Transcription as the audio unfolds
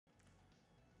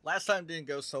Last time didn't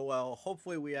go so well.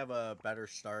 Hopefully we have a better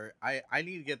start. I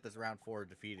need to get this round 4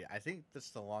 defeated. I think this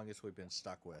is the longest we've been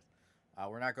stuck with.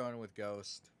 We're not going with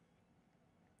Ghost.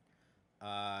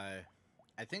 I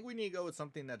think we need to go with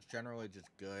something that's generally just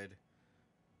good.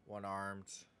 One-armed.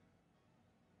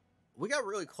 We got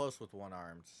really close with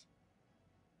one-armed.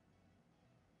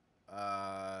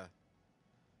 Oh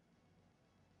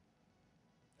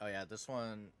yeah, this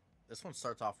one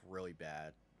starts off really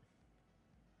bad.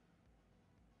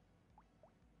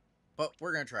 But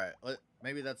we're gonna try it.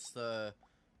 Maybe that's the.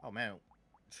 Oh man,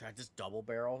 should I just double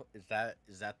barrel? Is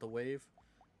that the wave?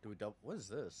 Do we double? What is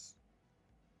this?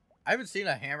 I haven't seen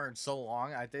a hammer in so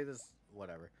long. I think this.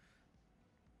 Whatever.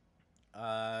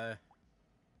 I'm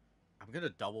gonna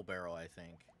double barrel. I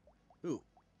think. Ooh.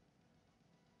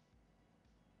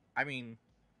 I mean,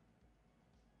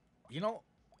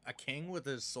 a king with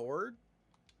his sword.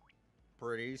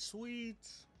 Pretty sweet.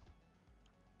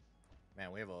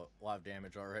 Man, we have a lot of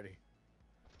damage already.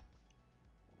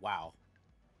 Wow.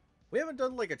 We haven't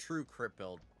done, like, a true crit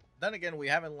build. Then again, we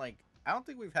haven't, like... I don't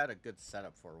think we've had a good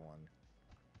setup for one.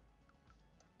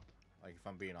 Like, if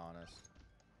I'm being honest.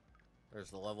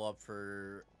 There's the level up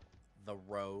for the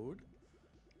road.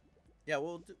 Yeah,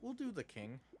 we'll do the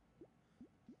king.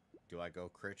 Do I go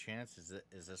crit chance?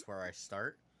 Is this where I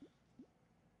start?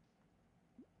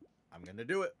 I'm gonna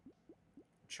do it.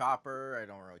 Chopper, I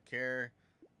don't really care.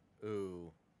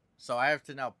 Ooh. So I have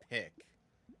to now pick.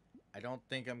 I don't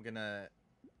think I'm gonna...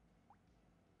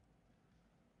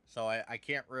 So I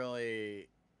can't really...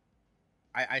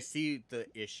 I see the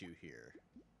issue here.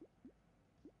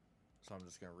 So I'm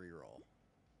just gonna reroll.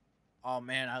 Oh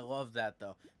man, I love that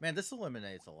though. Man, this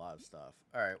eliminates a lot of stuff.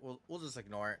 Alright, we'll just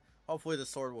ignore it. Hopefully the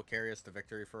sword will carry us to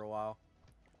victory for a while.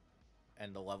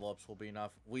 And the level ups will be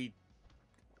enough.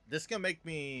 This is gonna make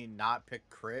me not pick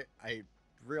crit. I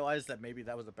realized that maybe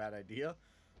that was a bad idea.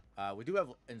 We do have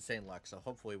insane luck, so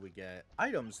hopefully we get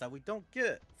items that we don't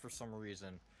get for some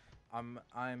reason. I'm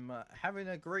having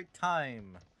a great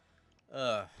time.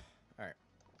 Alright.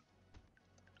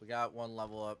 We got one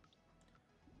level up.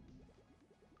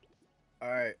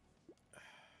 Alright.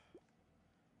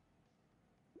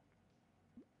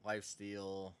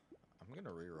 Lifesteal. I'm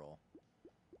gonna reroll.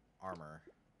 Armor.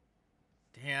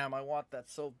 Damn, I want that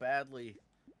so badly.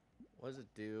 What does it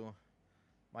do?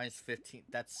 Minus 15.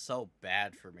 That's so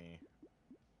bad for me.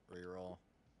 Reroll.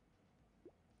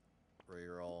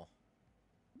 Reroll.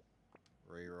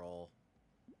 Reroll.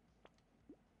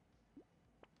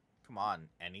 Come on,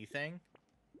 anything?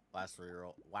 Last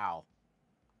reroll. Wow.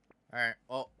 Alright,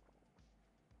 well.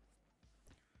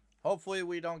 Hopefully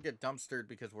we don't get dumpstered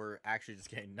because we're actually just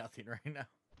getting nothing right now.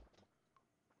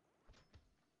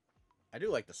 I do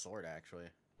like the sword, actually.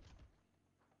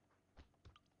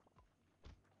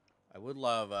 I would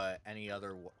love any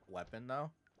other weapon,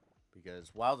 though. Because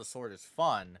while the sword is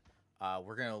fun,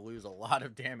 we're going to lose a lot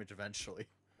of damage eventually.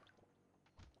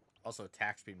 Also,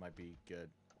 attack speed might be good.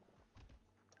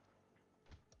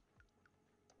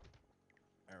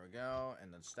 There we go.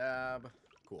 And then stab.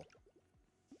 Cool.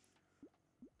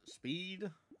 Speed.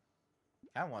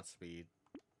 I want speed.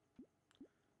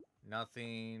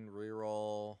 Nothing.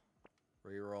 Reroll.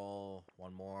 Reroll.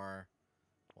 One more.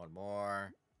 One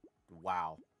more.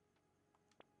 Wow.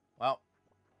 Well.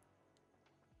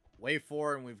 Wave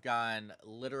 4 and we've gotten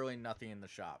literally nothing in the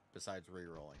shop besides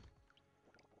rerolling.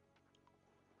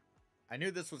 I knew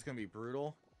this was going to be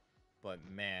brutal. But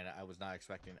man, I was not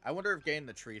expecting. I wonder if getting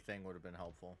the tree thing would have been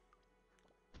helpful.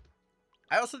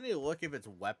 I also need to look if it's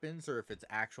weapons or if it's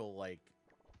actual, like,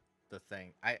 the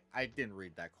thing. I didn't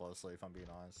read that closely, if I'm being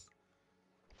honest.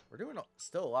 We're doing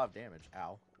still a lot of damage.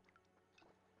 Ow.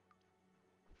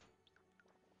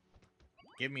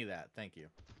 Give me that. Thank you.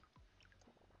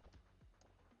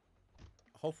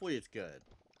 Hopefully it's good.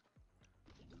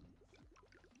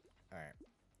 Alright.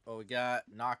 Oh, we got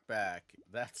knockback.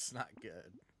 That's not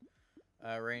good.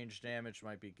 Range damage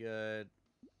might be good.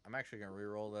 I'm actually going to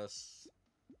reroll this.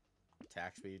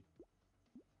 Attack speed.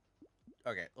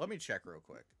 Okay, let me check real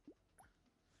quick.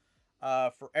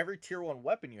 For every tier 1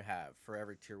 weapon you have. For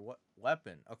every tier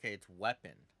weapon. Okay, it's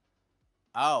weapon.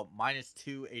 Oh, minus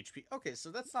 2 HP. Okay,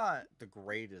 so that's not the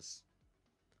greatest.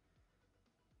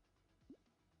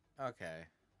 Okay.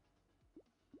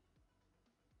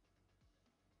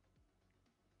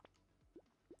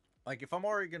 Like, if I'm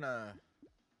already gonna...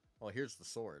 Well, here's the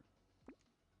sword.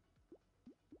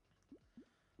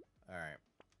 Alright.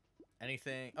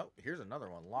 Anything... Oh, here's another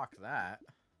one. Lock that.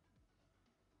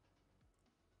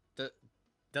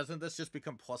 Doesn't this just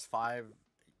become +5?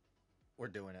 We're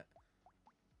doing it.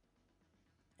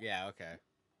 Yeah, okay.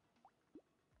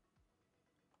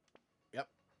 Yep.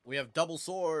 We have double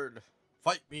sword.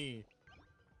 Fight me!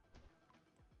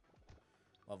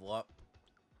 Level up.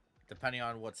 Depending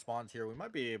on what spawns here, we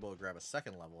might be able to grab a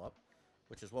second level up,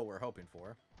 which is what we're hoping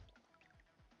for.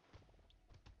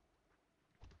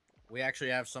 We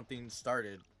actually have something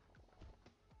started.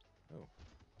 Oh,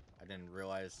 I didn't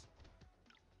realize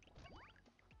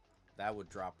that would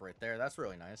drop right there. That's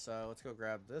really nice. Let's go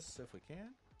grab this if we can.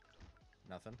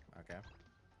 Nothing. Okay.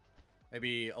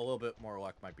 Maybe a little bit more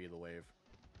luck might be the wave.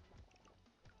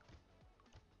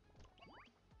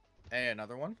 Hey,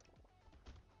 another one.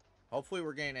 Hopefully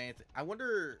we're getting anything. I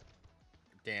wonder...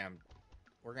 Damn.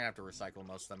 We're going to have to recycle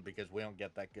most of them because we don't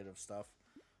get that good of stuff.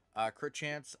 Crit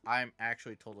chance. I'm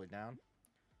actually totally down.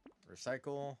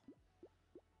 Recycle.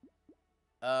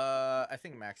 I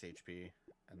think max HP.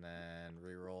 And then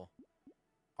reroll.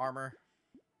 Armor.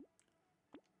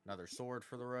 Another sword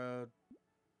for the road.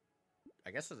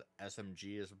 I guess an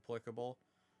SMG is applicable.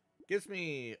 Gives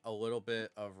me a little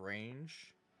bit of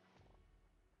range.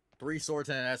 3 swords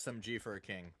and an SMG for a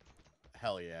king.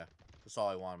 Hell yeah. That's all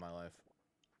I want in my life.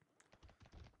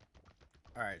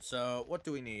 Alright, so what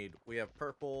do we need? We have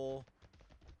purple.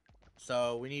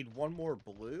 So we need one more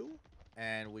blue.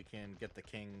 And we can get the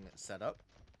king set up.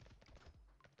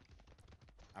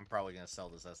 I'm probably going to sell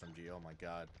this SMG. Oh my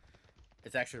god.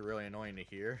 It's actually really annoying to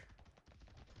hear.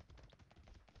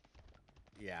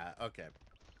 Yeah, okay.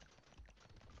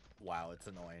 Wow, it's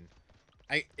annoying.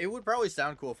 It would probably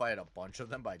sound cool if I had a bunch of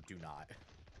them, but I do not.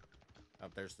 Oh,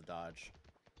 there's the dodge.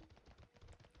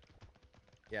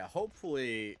 Yeah,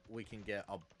 hopefully we can get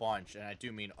a bunch, and I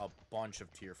do mean a bunch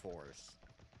of tier 4s.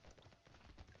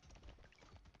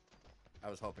 I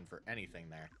was hoping for anything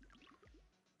there.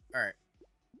 Alright.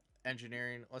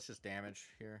 Engineering. Let's just damage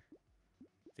here.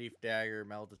 Thief dagger,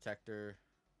 metal detector.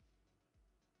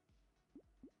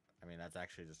 I mean, that's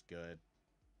actually just good.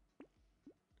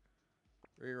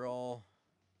 Reroll.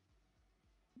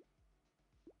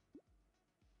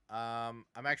 I'm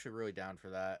actually really down for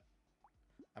that.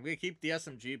 I'm gonna keep the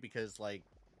SMG because, like,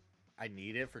 I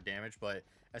need it for damage, but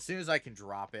as soon as I can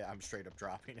drop it, I'm straight up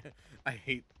dropping it. I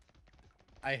hate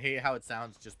how it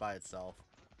sounds just by itself.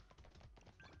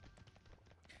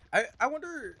 I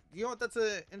wonder, you know what, that's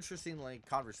an interesting, like,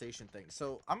 conversation thing.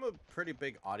 So, I'm a pretty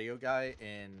big audio guy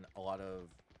in a lot of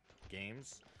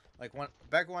games. Like,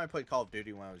 back when I played Call of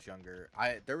Duty when I was younger,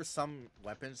 there were some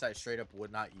weapons I straight up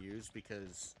would not use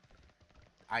because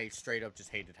I straight up just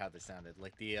hated how they sounded.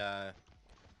 Like the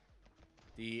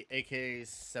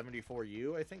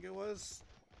AK-74U, I think it was.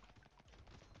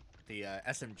 The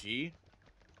SMG.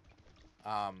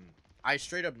 I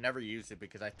straight up never used it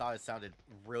because I thought it sounded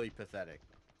really pathetic.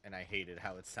 And I hated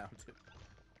how it sounded.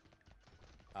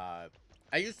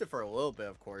 I used it for a little bit,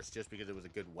 of course, just because it was a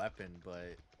good weapon,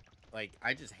 but, like,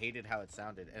 I just hated how it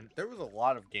sounded. And there was a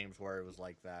lot of games where it was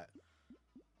like that.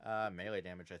 Melee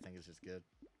damage, I think, is just good.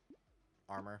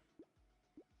 Armor.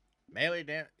 Melee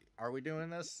damage. Are we doing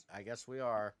this? I guess we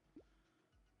are.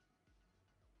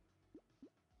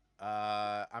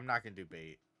 I'm not gonna do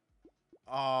bait.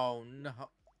 Oh, no.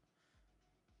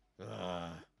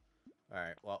 Ugh.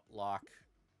 Alright, well, lock.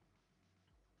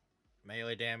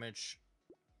 Melee damage.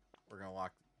 We're gonna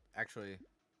lock. Actually.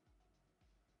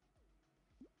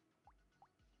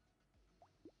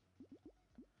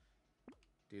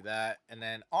 Do that. And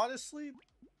then, honestly,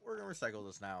 we're gonna recycle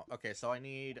this now. Okay, so I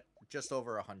need just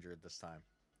over 100 this time.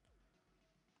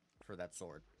 For that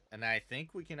sword. And I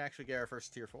think we can actually get our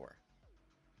first tier 4.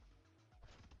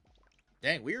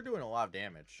 Dang, we are doing a lot of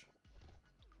damage.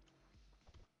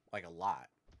 Like, a lot.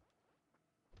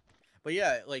 But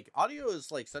yeah, like, audio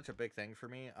is, like, such a big thing for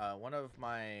me. One of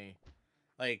my,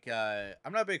 like,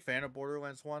 I'm not a big fan of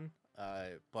Borderlands 1,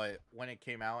 but when it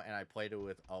came out and I played it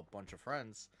with a bunch of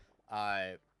friends,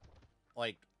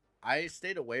 like, I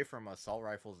stayed away from assault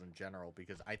rifles in general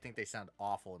because I think they sound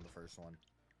awful in the first one.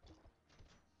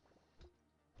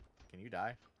 Can you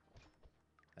die?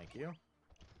 Thank you.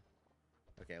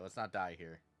 Okay, let's not die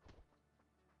here.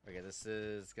 Okay, this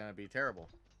is gonna be terrible.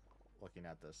 Looking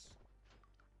at this.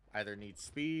 Either need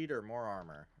speed or more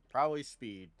armor. Probably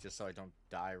speed, just so I don't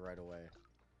die right away.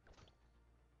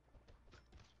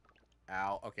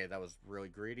 Ow. Okay, that was really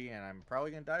greedy, and I'm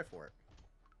probably gonna die for it.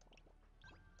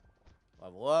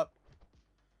 Level up.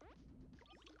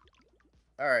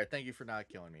 Alright, thank you for not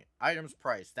killing me. Items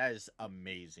price. That is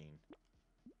amazing.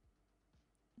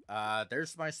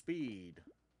 There's my speed.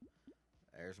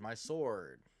 There's my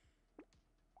sword.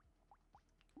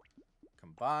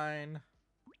 Combine.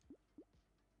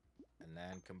 And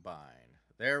then combine.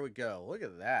 There we go. Look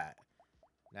at that.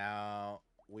 Now,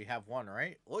 we have one,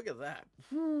 right? Look at that.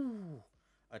 Whew.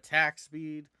 Attack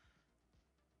speed.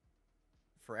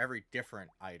 for every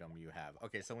different item you have.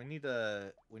 Okay, so we need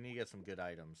to get some good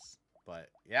items. But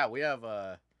yeah, we have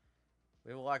a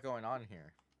lot going on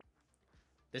here.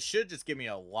 This should just give me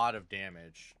a lot of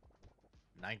damage.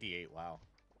 98, wow.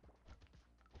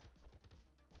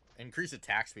 Increase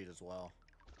attack speed as well.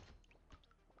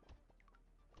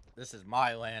 This is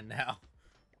my land now.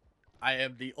 I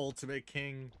am the ultimate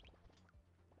king.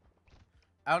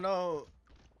 I don't know.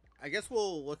 I guess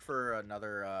we'll look for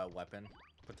another weapon,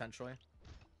 potentially.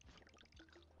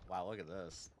 Wow, look at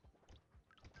this.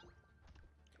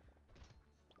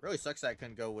 Really sucks that I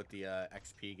couldn't go with the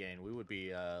XP gain. We would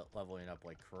be leveling up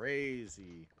like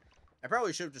crazy. I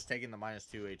probably should have just taken the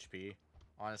 -2 HP,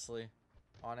 honestly,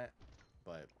 on it.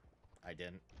 But I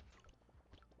didn't.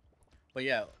 But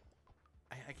yeah,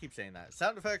 I keep saying that.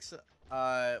 Sound effects,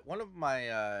 one of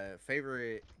my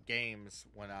favorite games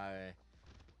when I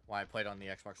played on the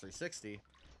Xbox 360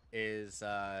 is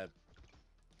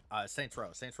Saints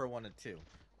Row. Saints Row 1 and 2.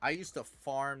 I used to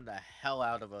farm the hell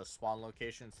out of a spawn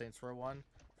location in Saints Row 1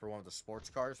 for one of the sports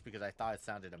cars because I thought it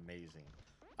sounded amazing.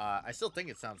 I still think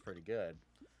it sounds pretty good,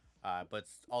 but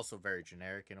it's also very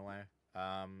generic in a way.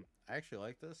 I actually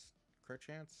like this. Crit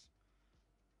chance.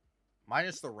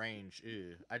 Minus the range.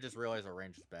 Ew. I just realized the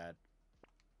range is bad.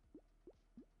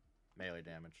 Melee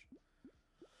damage.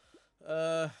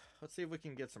 Let's see if we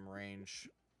can get some range.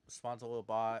 Spawns a little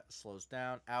bot. Slows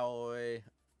down. Alloy.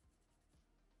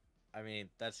 I mean,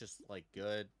 that's just, like,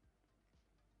 good.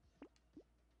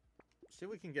 See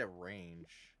if we can get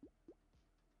range.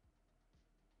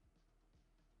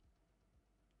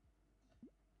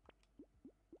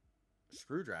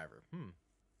 Screwdriver.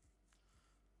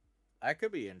 That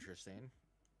could be interesting.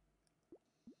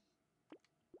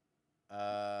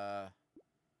 I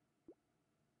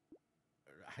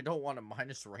don't want to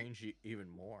minus range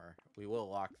even more. We will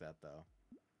lock that, though.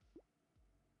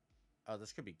 Oh,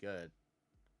 this could be good.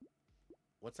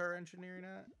 What's our engineering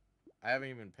at? I haven't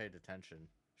even paid attention.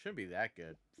 Shouldn't be that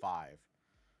good. 5.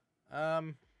 You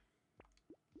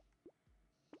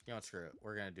know what, screw it.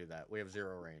 We're going to do that. We have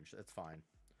 0 range. That's fine.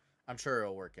 I'm sure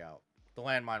it'll work out. The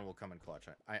landmine will come in clutch.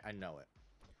 I know it.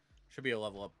 Should be a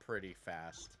level up pretty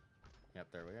fast.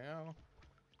 Yep, there we go.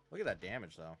 Look at that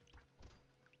damage, though.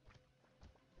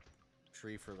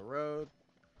 Tree for the road.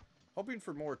 Hoping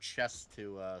for more chests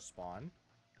to spawn.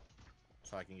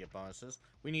 So I can get bonuses.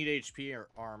 We need HP or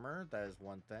armor. That is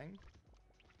one thing.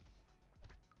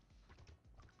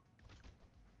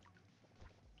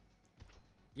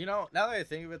 You know, now that I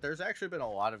think of it, there's actually been a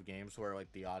lot of games where,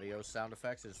 like, the audio sound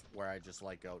effects is where I just,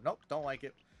 like, go, nope, don't like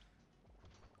it.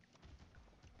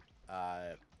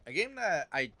 A game that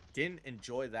I didn't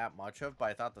enjoy that much of, but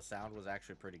I thought the sound was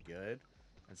actually pretty good,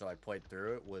 and so I played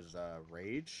through it, was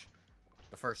Rage.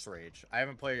 The first Rage. I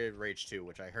haven't played Rage 2,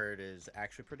 which I heard is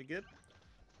actually pretty good.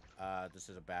 This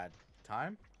is a bad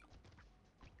time.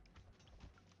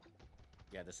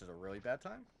 Yeah, this is a really bad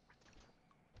time.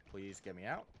 Please get me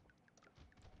out.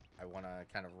 I want to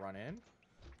kind of run in.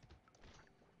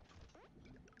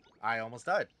 I almost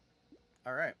died.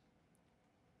 Alright.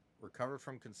 Recover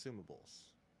from consumables.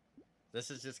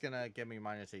 This is just going to give me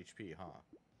minus HP, huh?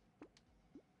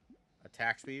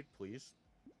 Attack speed, please.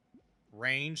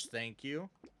 Range, thank you.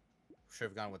 Should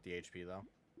have gone with the HP, though.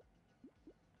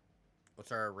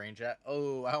 What's our range at?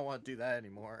 Oh, I don't want to do that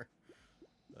anymore.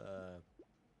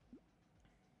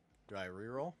 Do I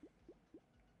reroll?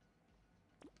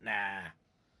 Nah.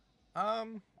 I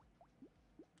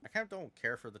kind of don't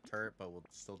care for the turret, but we'll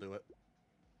still do it.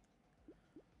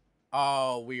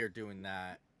 Oh, we are doing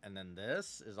that. And then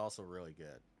this is also really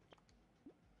good.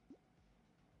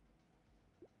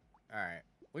 Alright.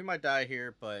 We might die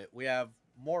here, but we have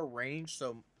more range,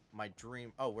 so my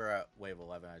dream... Oh, we're at wave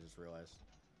 11, I just realized.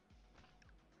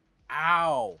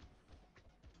 Ow!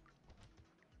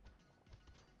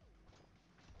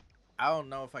 I don't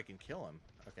know if I can kill him.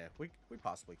 Okay, we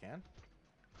possibly can.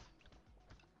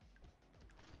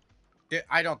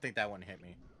 I don't think that one hit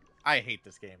me. I hate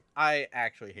this game. I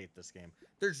actually hate this game.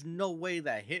 There's no way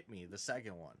that hit me, the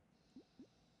second one.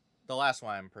 The last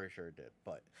one, I'm pretty sure it did.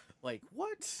 But, like,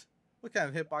 what? What kind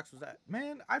of hitbox was that?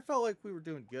 Man, I felt like we were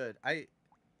doing good.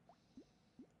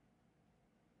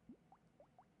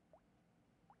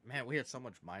 Man, we had so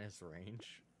much minus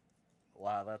range.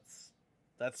 Wow,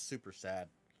 that's super sad.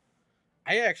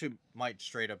 I actually might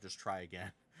straight up just try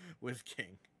again with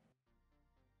King.